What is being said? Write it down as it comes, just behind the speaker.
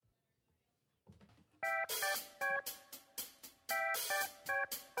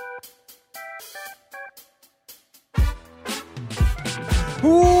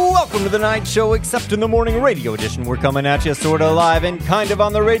Welcome to the night show, except in the morning radio edition. We're coming at you sort of live and kind of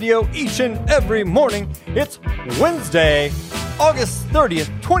on the radio each and every morning. It's Wednesday, August 30th,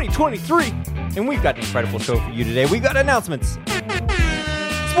 2023, and we've got an incredible show for you today. We've got announcements,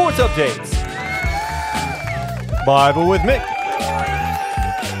 sports updates, Bible with Mick,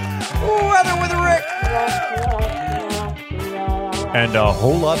 weather with Rick, and a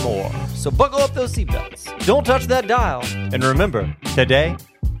whole lot more. So buckle up those seatbelts, don't touch that dial, and remember, today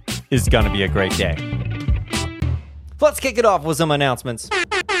is going to be a great day. Let's kick it off with some announcements.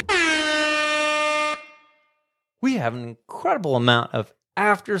 We have an incredible amount of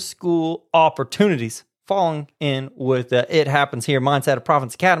after-school opportunities falling in with It Happens Here Mindset of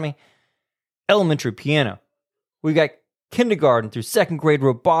Providence Academy, elementary piano. We've got kindergarten through second grade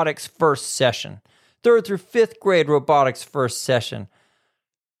robotics first session, third through fifth grade robotics first session,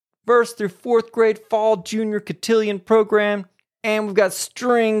 first through fourth grade fall junior cotillion program, and we've got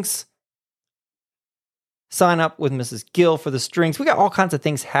strings. Sign up with Mrs. Gill for the strings. We got all kinds of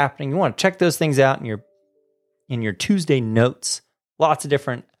things happening. You want to check those things out in your Tuesday notes. Lots of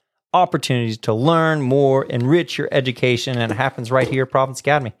different opportunities to learn more, enrich your education, and it happens right here at Providence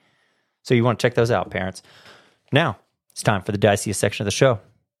Academy. So you want to check those out, parents. Now, it's time for the diciest section of the show.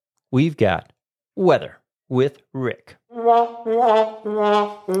 We've got weather with Rick.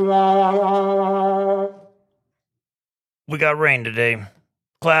 We got rain today.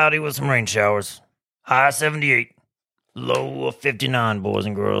 Cloudy with some rain showers. High 78. Low of 59, boys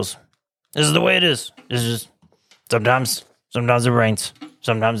and girls. This is the way it is. It's just sometimes it rains.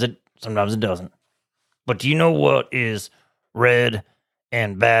 Sometimes it doesn't. But do you know what is red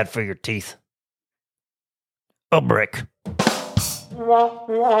and bad for your teeth? A brick.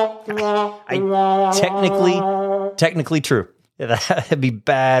 Technically true. That'd be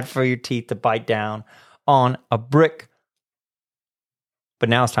bad for your teeth to bite down on a brick. But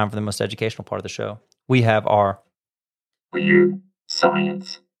now it's time for the most educational part of the show. We have our Weird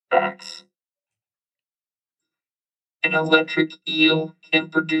Science Facts. An electric eel can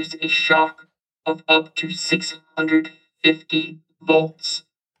produce a shock of up to 650 volts.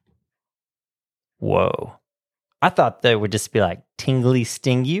 Whoa. I thought they would just be like tingly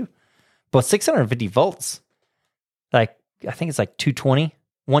sting you. But 650 volts, like I think it's like 220,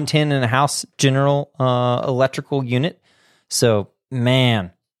 110 in a house general electrical unit. So,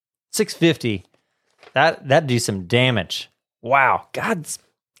 man, 650, that'd do some damage. Wow, God's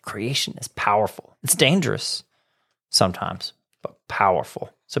creation is powerful. It's dangerous sometimes, but powerful.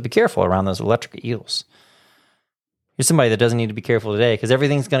 So be careful around those electric eels. You're somebody that doesn't need to be careful today because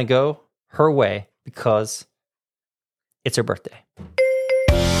everything's going to go her way because it's her birthday.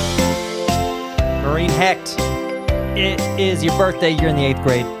 Maureen Hecht, it is your birthday. You're in the 8th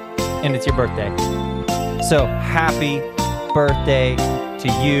grade, and it's your birthday. So happy birthday to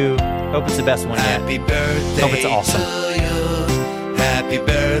you. Hope it's the best one yet. Happy birthday. Hope it's awesome. To you. Happy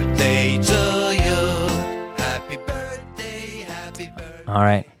birthday to you. Happy birthday. Happy birthday. All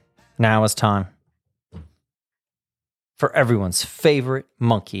right, now it's time for everyone's favorite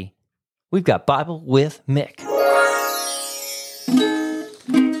monkey. We've got Bible with Mick.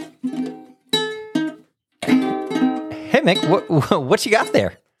 Hey, Mick, what you got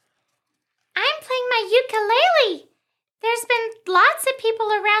there? I'm playing my ukulele. There's been lots of people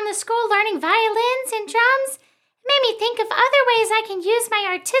around the school learning violins and drums. It made me think of other ways I can use my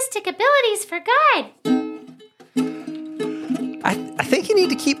artistic abilities for God. I think you need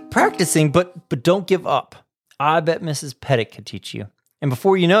to keep practicing, but don't give up. I bet Mrs. Pettit could teach you. And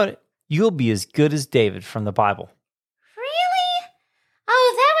before you know it, you'll be as good as David from the Bible. Really?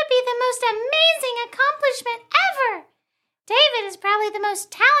 Oh, that would be the most amazing accomplishment ever. David is probably the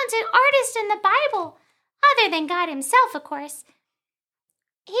most talented artist in the Bible, other than God himself, of course.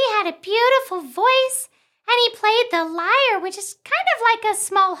 He had a beautiful voice, and he played the lyre, which is kind of like a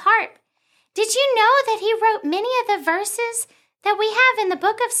small harp. Did you know that he wrote many of the verses that we have in the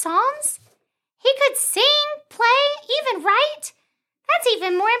book of Psalms? He could sing, play, even write. That's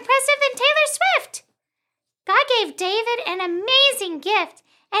even more impressive than Taylor Swift. God gave David an amazing gift,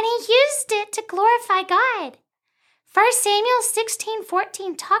 and he used it to glorify God. 1 Samuel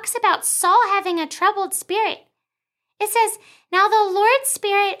 16:14 talks about Saul having a troubled spirit. It says, "Now the Lord's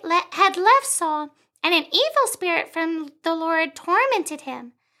spirit had left Saul, and an evil spirit from the Lord tormented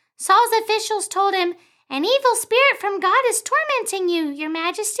him. Saul's officials told him, 'An evil spirit from God is tormenting you, Your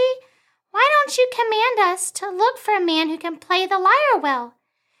Majesty. Why don't you command us to look for a man who can play the lyre well?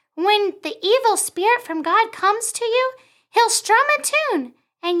 When the evil spirit from God comes to you, he'll strum a tune,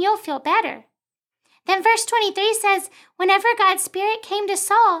 and you'll feel better.'" Then verse 23 says, whenever God's Spirit came to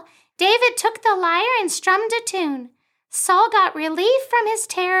Saul, David took the lyre and strummed a tune. Saul got relief from his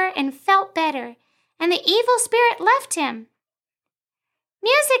terror and felt better, and the evil spirit left him.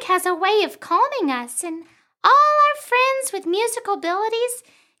 Music has a way of calming us, and all our friends with musical abilities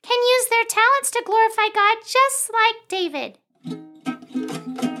can use their talents to glorify God just like David.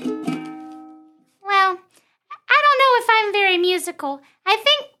 Well, I don't know if I'm very musical. I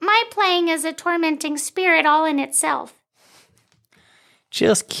think my playing is a tormenting spirit all in itself.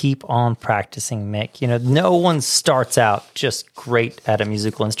 Just keep on practicing, Mick. No one starts out just great at a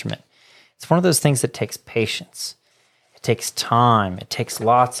musical instrument. It's one of those things that takes patience. It takes time. It takes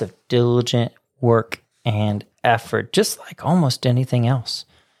lots of diligent work and effort, just like almost anything else.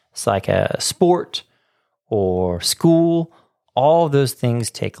 It's like a sport or school. All of those things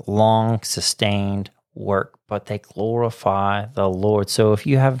take long, sustained work, but they glorify the Lord. So if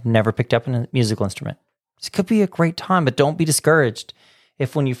you have never picked up a musical instrument, this could be a great time, but don't be discouraged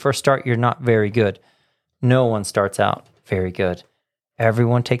if when you first start, you're not very good. No one starts out very good.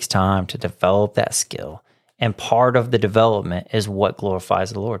 Everyone takes time to develop that skill. And part of the development is what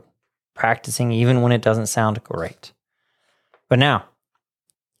glorifies the Lord. Practicing even when it doesn't sound great. But now,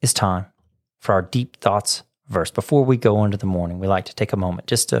 it's time for our deep thoughts verse. Before we go into the morning, we like to take a moment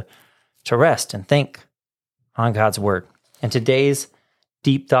just to rest and think on God's word. And today's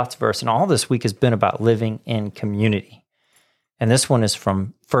deep thoughts verse, and all this week has been about living in community. And this one is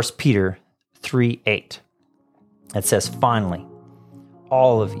from 1 Peter 3:8. It says, finally,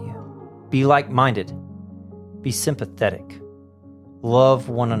 all of you, be like-minded, be sympathetic, love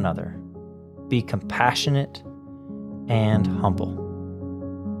one another, be compassionate and humble.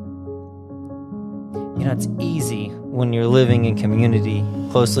 It's easy when you're living in community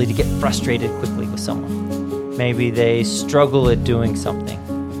closely to get frustrated quickly with someone. Maybe they struggle at doing something,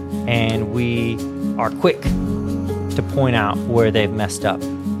 and we are quick to point out where they've messed up.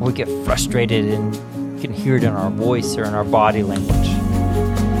 We get frustrated, and you can hear it in our voice or in our body language.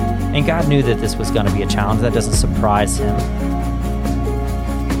 And God knew that this was going to be a challenge. That doesn't surprise him.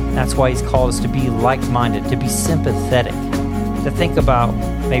 That's why he's called us to be like-minded, to be sympathetic, to think about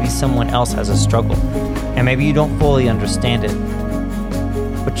maybe someone else has a struggle, and maybe you don't fully understand it,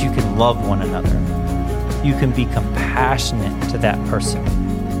 but you can love one another. You can be compassionate to that person.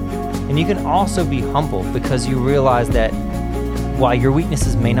 And you can also be humble because you realize that while your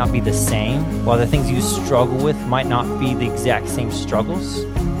weaknesses may not be the same, while the things you struggle with might not be the exact same struggles,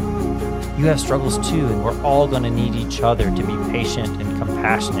 you have struggles too, and we're all going to need each other to be patient and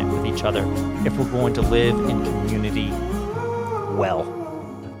compassionate with each other if we're going to live in community well.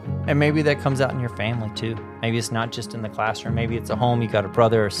 And maybe that comes out in your family too. Maybe it's not just in the classroom. Maybe it's at home. You got a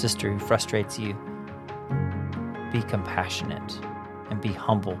brother or sister who frustrates you. Be compassionate and be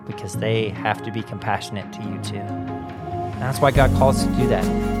humble because they have to be compassionate to you too. And that's why God calls us to do that.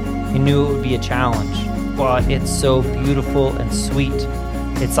 He knew it would be a challenge, but it's so beautiful and sweet.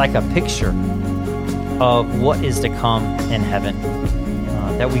 It's like a picture of what is to come in heaven,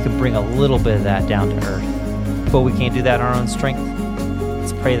 that we can bring a little bit of that down to earth. But we can't do that in our own strength.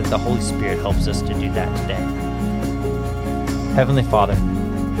 Let's pray that the Holy Spirit helps us to do that today. Heavenly Father,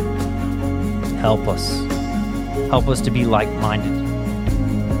 help us. Help us to be like-minded.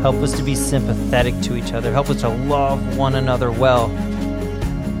 Help us to be sympathetic to each other. Help us to love one another well.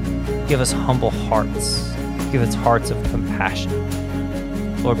 Give us humble hearts. Give us hearts of compassion.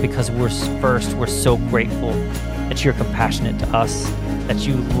 Lord, because we're so grateful that you're compassionate to us, that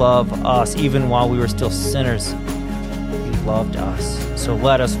you love us even while we were still sinners. You loved us. So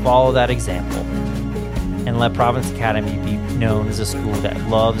let us follow that example and let Providence Academy be known as a school that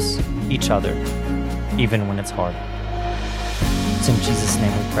loves each other even when it's hard. It's in Jesus'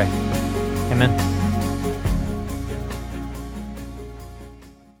 name we pray. Amen.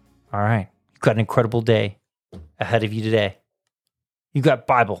 All right. You've got an incredible day ahead of you today. You got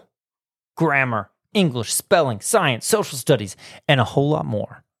Bible, grammar, English, spelling, science, social studies, and a whole lot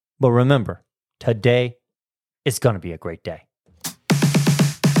more. But remember, today is going to be a great day.